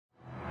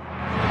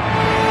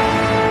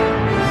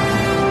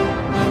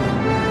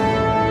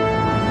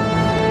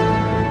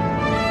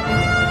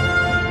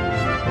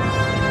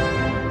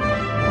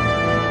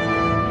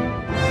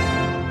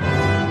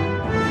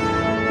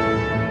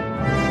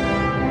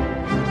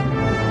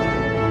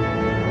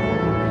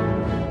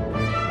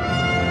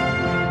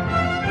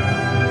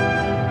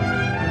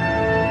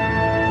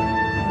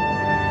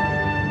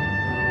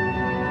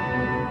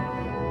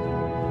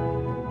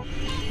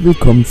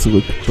Willkommen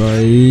zurück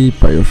bei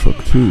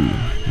BIOSHOCK 2.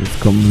 Jetzt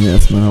kommen hier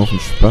erstmal ein Haufen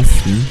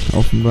Spasten,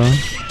 offenbar.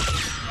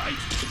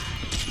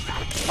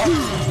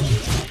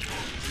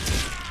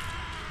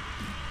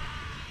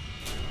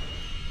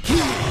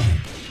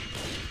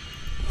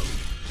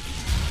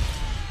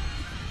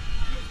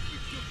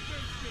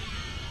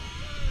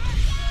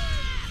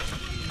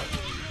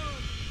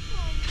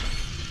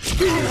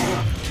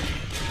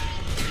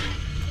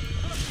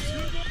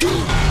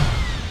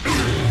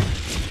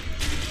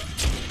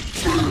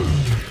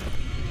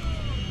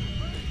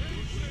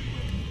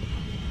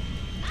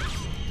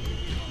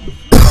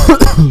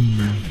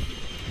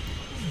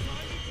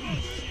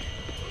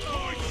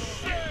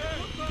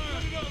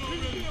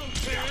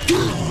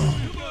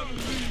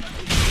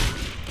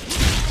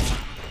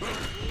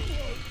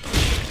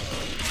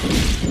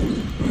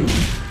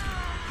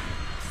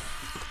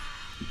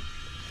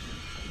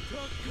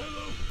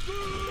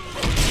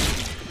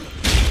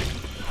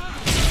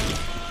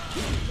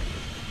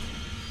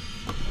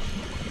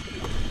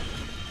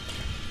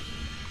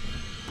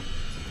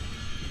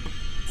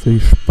 So die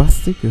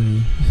Spastik,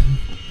 ey.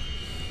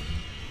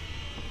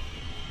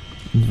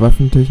 Und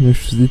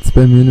waffentechnisch sieht es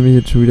bei mir nämlich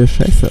jetzt schon wieder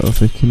scheiße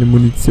aus, weil ich keine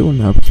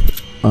Munition habe.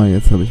 Ah,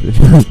 jetzt habe ich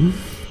welche.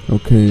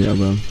 Okay,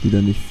 aber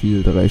wieder nicht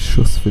viel. 3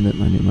 Schuss findet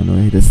man immer nur.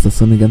 Hey, das ist doch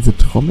so eine ganze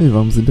Trommel.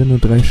 Warum sind da nur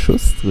 3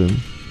 Schuss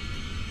drin?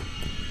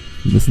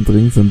 Wir müssen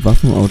dringend so einen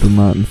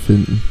Waffenautomaten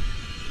finden.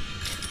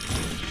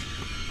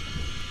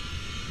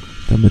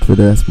 Damit wir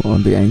da erstmal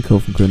ordentlich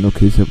einkaufen können.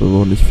 Okay, ich habe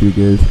aber auch nicht viel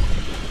Geld.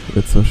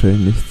 Jetzt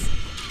wahrscheinlich nichts.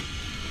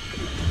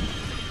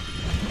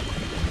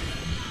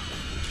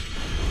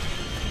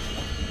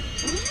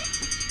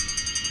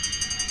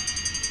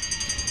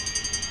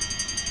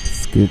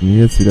 Das geht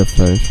mir jetzt wieder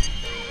falsch.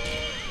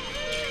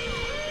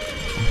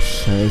 Ach,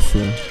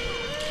 scheiße.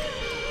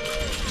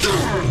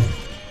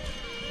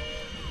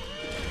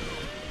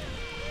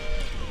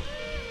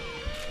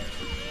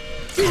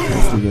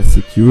 Scheißiger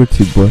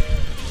Security-Bot.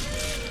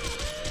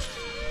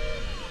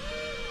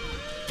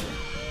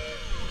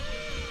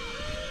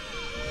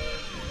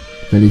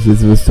 Wenn ich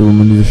jetzt wüsste, wo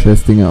man diese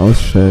Scheißdinger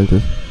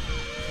ausschaltet.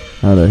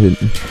 Ah, da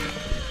hinten.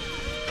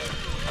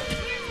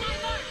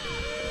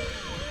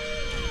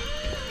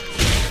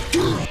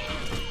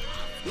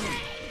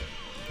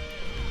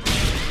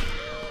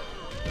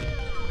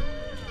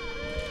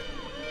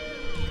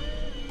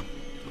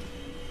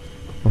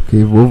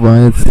 Okay, wo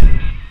war jetzt?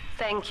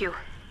 Thank you.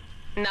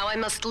 Now I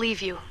must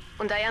leave you,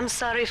 and I am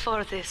sorry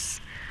for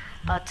this,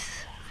 but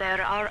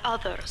there are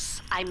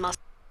others I must.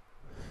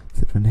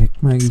 Seit wann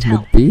hackt man eigentlich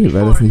mit B?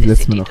 War das nicht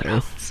letztes Mal noch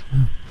F?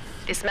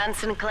 This man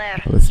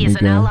Sinclair, Ist he is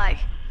an egal. ally,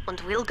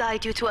 and will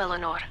guide you to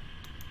Elanur.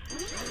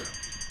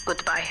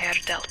 Goodbye, Herr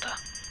Delta,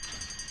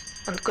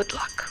 and good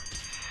luck.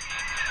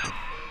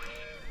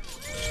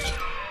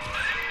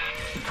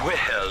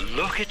 Well,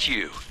 look at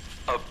you.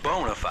 A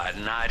bona fide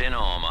knight in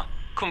armor,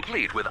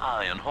 complete with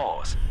iron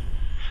horse.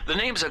 The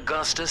name's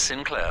Augustus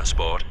Sinclair,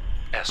 Sport,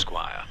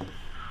 Esquire.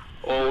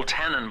 Old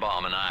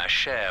Tannenbaum and I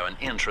share an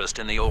interest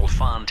in the old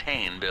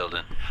Fontaine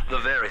building, the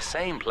very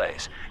same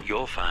place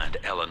you'll find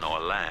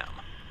Elanur Lamb.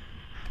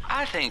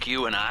 I think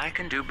you and I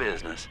can do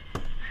business.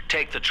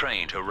 Take the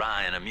train to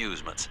Ryan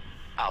Amusements.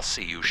 I'll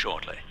see you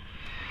shortly.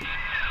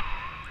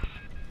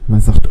 Man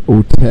sagt,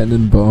 oh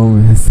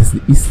Tannenbaum, ist das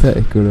ein Easter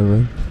Egg oder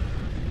was?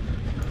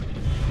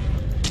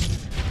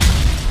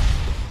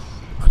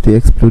 Ach, die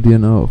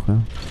explodieren auch,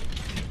 ja.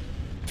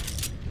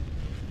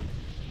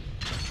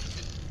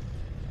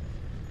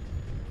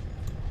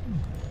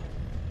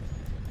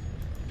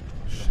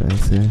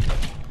 Scheiße.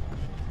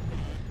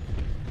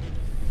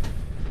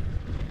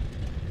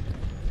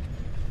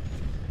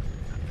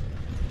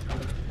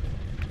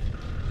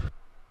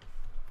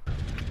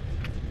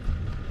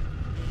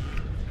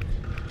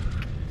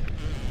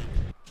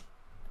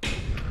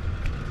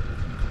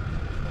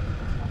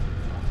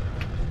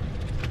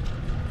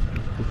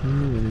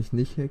 Gucken, wenn ich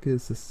nicht hacke,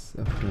 ist es...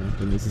 Ach ja,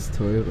 dann ist es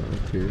teurer,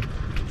 okay.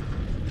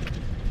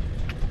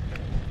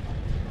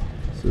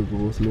 So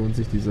groß lohnt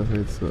sich die Sache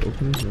jetzt zwar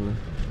auch nicht, aber...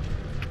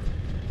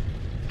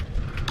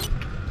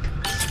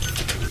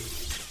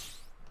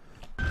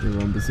 Der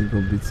war ein bisschen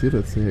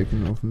komplizierter zu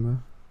hacken,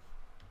 offenbar.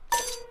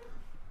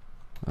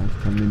 Ah,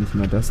 ich kann mir nicht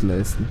mal das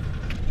leisten.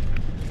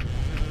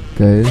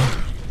 Geil.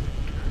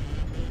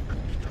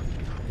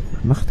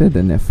 Was macht der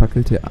denn? Er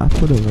fackelt hier ab,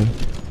 oder was?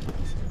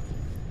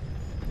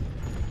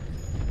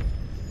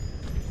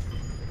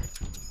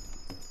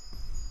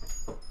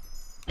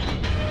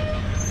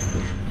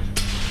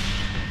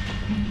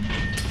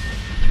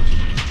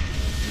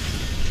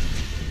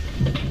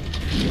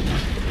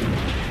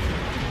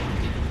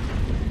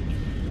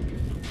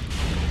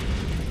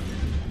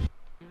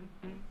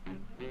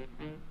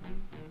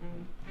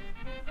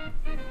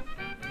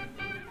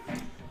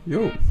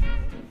 Jo.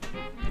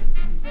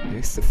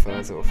 Nächste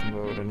Phase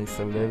offenbar oder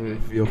nächster Level,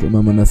 wie auch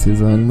immer man das hier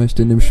sagen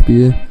möchte in dem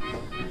Spiel.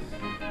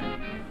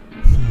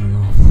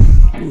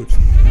 Ja, gut.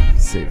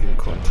 Saving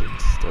Content.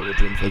 Da wird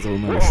jedenfalls auch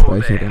immer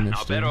gespeichert an der Now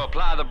Stelle. better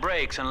apply the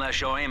brakes unless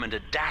you're aiming to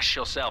dash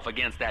yourself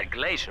against that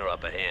glacier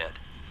up ahead.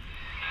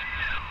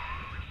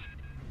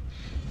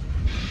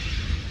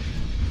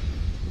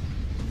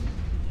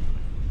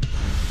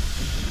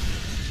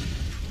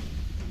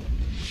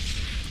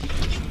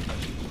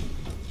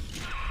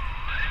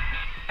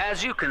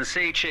 As you can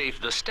see,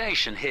 Chief, the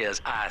station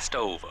here's iced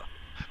over.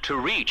 To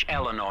reach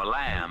Elanur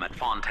Lamb at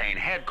Fontaine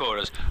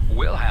headquarters,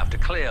 we'll have to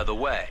clear the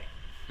way.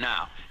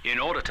 Now, in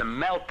order to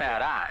melt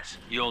that ice,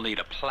 you'll need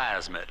a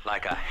plasmid,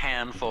 like a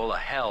handful of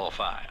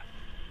hellfire.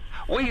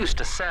 We used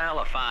to sell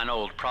a fine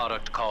old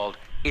product called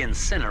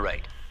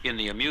Incinerate in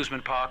the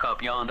amusement park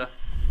up yonder.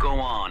 Go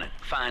on and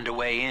find a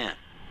way in.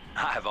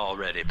 I've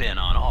already been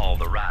on all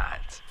the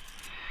rides.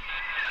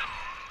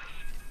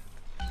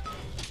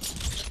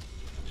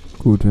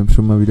 Gut, wir haben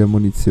schon mal wieder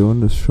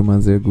Munition, das ist schon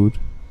mal sehr gut.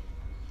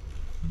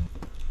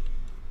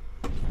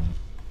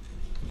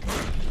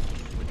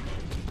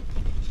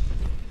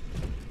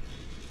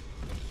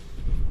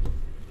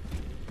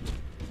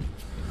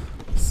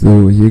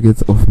 So, hier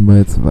geht's offenbar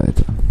jetzt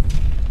weiter.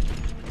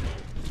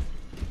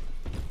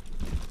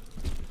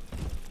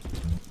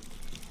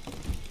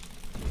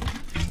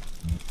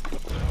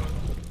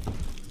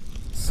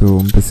 So,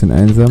 ein bisschen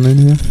einsammeln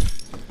hier.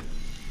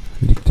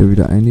 Liegt ja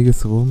wieder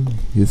einiges rum.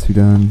 Hier ist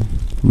wieder ein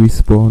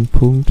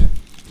Respawn-Punkt.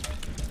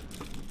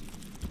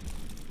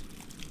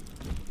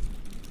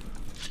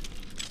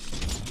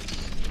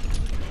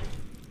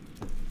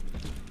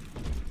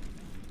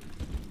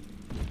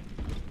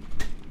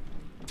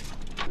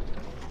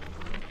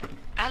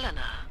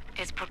 Elanur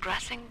is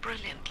progressing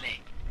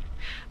brilliantly.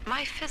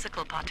 My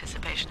physical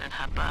participation in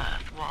her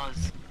birth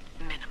was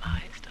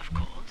minimized, of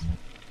course.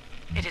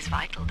 It is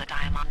vital that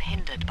I am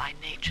unhindered by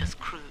nature's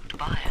crude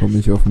bias. Komme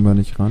ich offenbar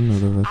nicht ran,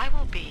 oder was? I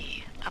will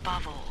be,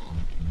 above all,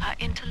 her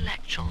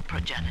intellectual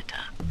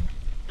progenitor.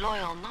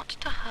 Loyal not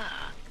to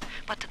her,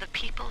 but to the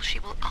people she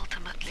will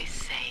ultimately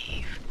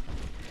save.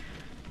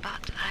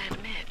 But I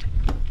admit,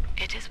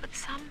 it is with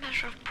some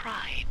measure of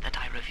pride that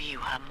I review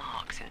her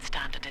marks in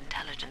standard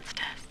intelligence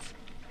tests.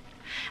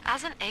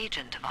 As an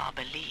agent of our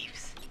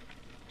beliefs,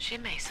 she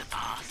may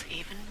surpass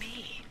even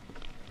me.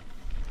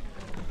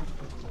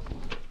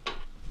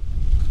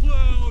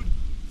 Clown!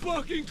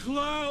 Fucking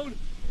clown!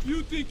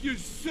 You think you're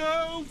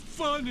so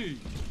funny!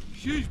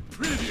 She's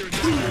prettier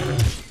than you!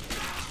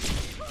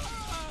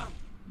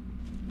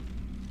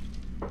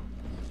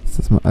 Ist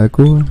das mal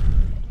Alkohol?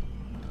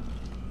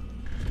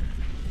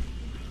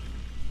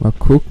 Mal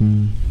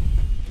gucken.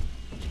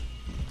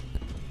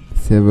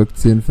 Bisher wirkt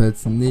es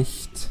jedenfalls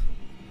nicht.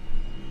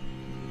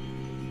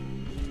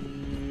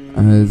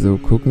 Also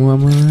gucken wir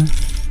mal.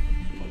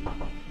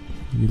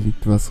 Hier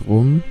liegt was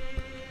rum.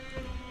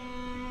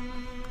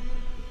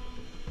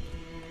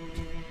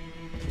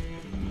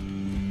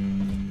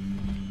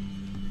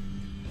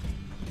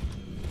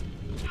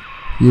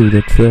 Hier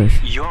wieder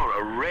Trash. Wir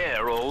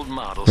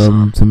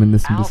haben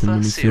zumindest ein bisschen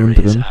Munition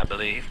drin.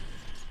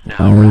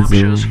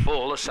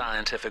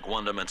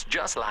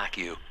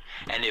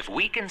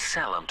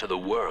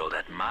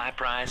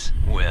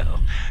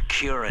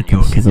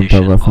 Kannst du so ein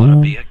paar Waffen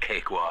haben?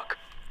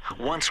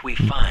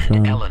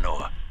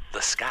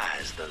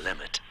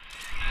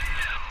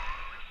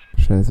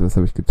 Scheiße, was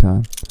habe ich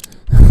getan?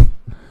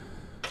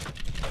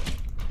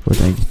 Ich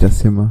wollte eigentlich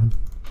das hier machen.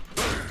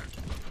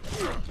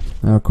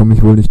 Ja, komme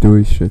ich wohl nicht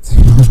durch, schätze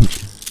ich mal.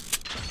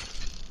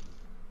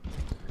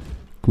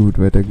 Gut,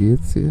 weiter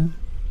geht's hier.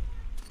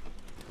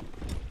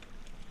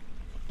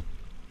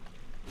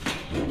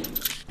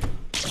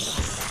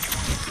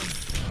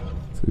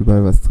 Ist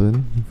überall was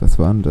drin? Was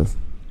war denn das?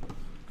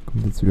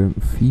 Kommt jetzt wieder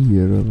ein Vieh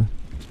hier, oder?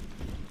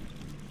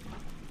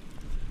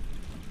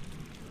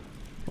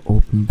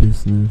 Open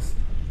Business.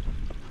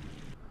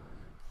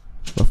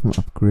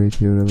 Waffen-Upgrade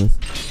hier, oder was?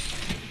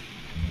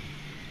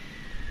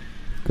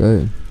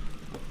 Geil.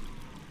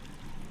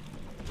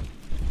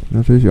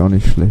 Natürlich auch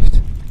nicht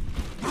schlecht.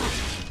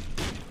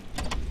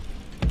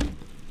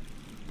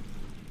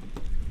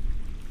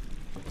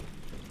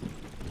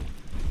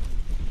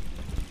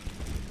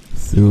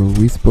 So,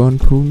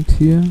 Respawn-Punkt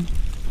hier.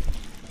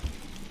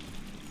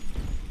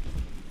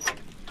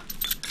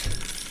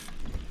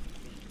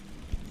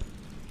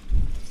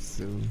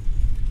 So.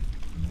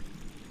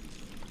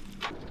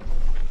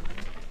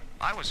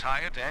 I was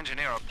hired to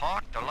engineer a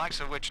park the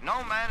likes of which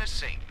no man has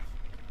seen.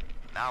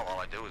 Now all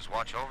I do is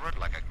watch over it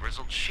like a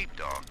grizzled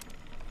sheepdog.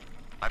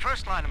 My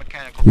first line of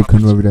mechanical Hier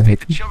können wir wieder made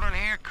the hacken. children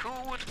here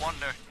cool with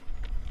wonder.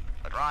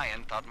 But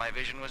Ryan thought my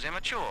vision was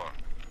immature.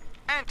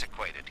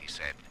 Antiquated, he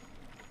said.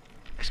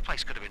 This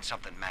place could have been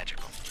something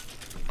magical.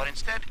 But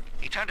instead,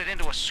 he turned it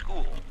into a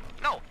school.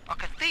 No, a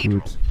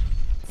cathedral. Gut.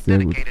 Sehr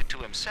gut. Dedicated to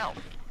himself.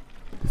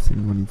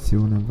 Bisschen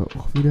Munition haben wir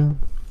auch wieder.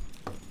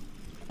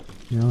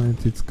 Ja,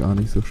 jetzt sieht's gar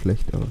nicht so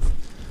schlecht aus.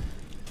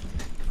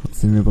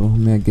 Trotzdem, wir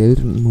brauchen mehr Geld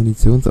und einen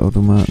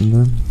Munitionsautomaten,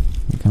 ne?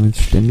 Dann kann man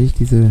jetzt ständig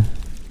diese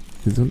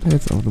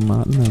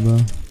Gesundheitsautomaten,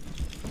 aber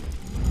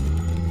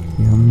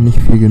die haben nicht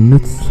viel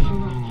genützt,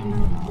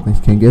 weil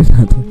ich kein Geld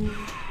hatte.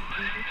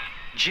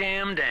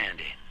 Jam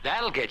dandy.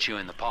 That'll get you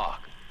in the park.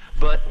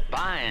 But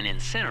buying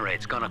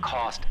Incinerate's gonna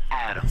cost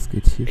atoms. Was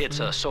geht hier? It's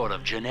a sort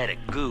of genetic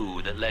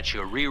goo that lets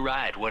you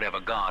rewrite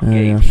whatever God Ja,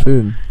 gave ja, you.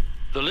 schön.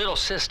 The Little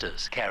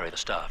Sisters carry the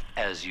stuff,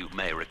 as you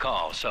may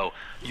recall, so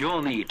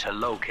you'll need to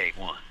locate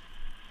one.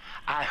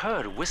 I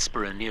heard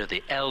whispering near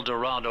the El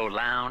Dorado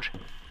Lounge.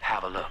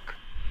 Have a look.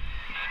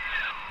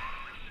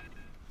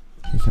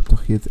 Ich habe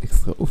doch hier jetzt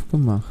extra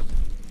aufgemacht.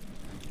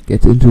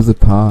 Get into the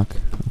park.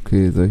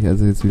 Okay, soll ich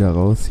also jetzt wieder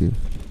raus hier?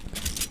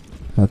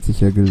 Hat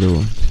sich ja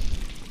gelohnt.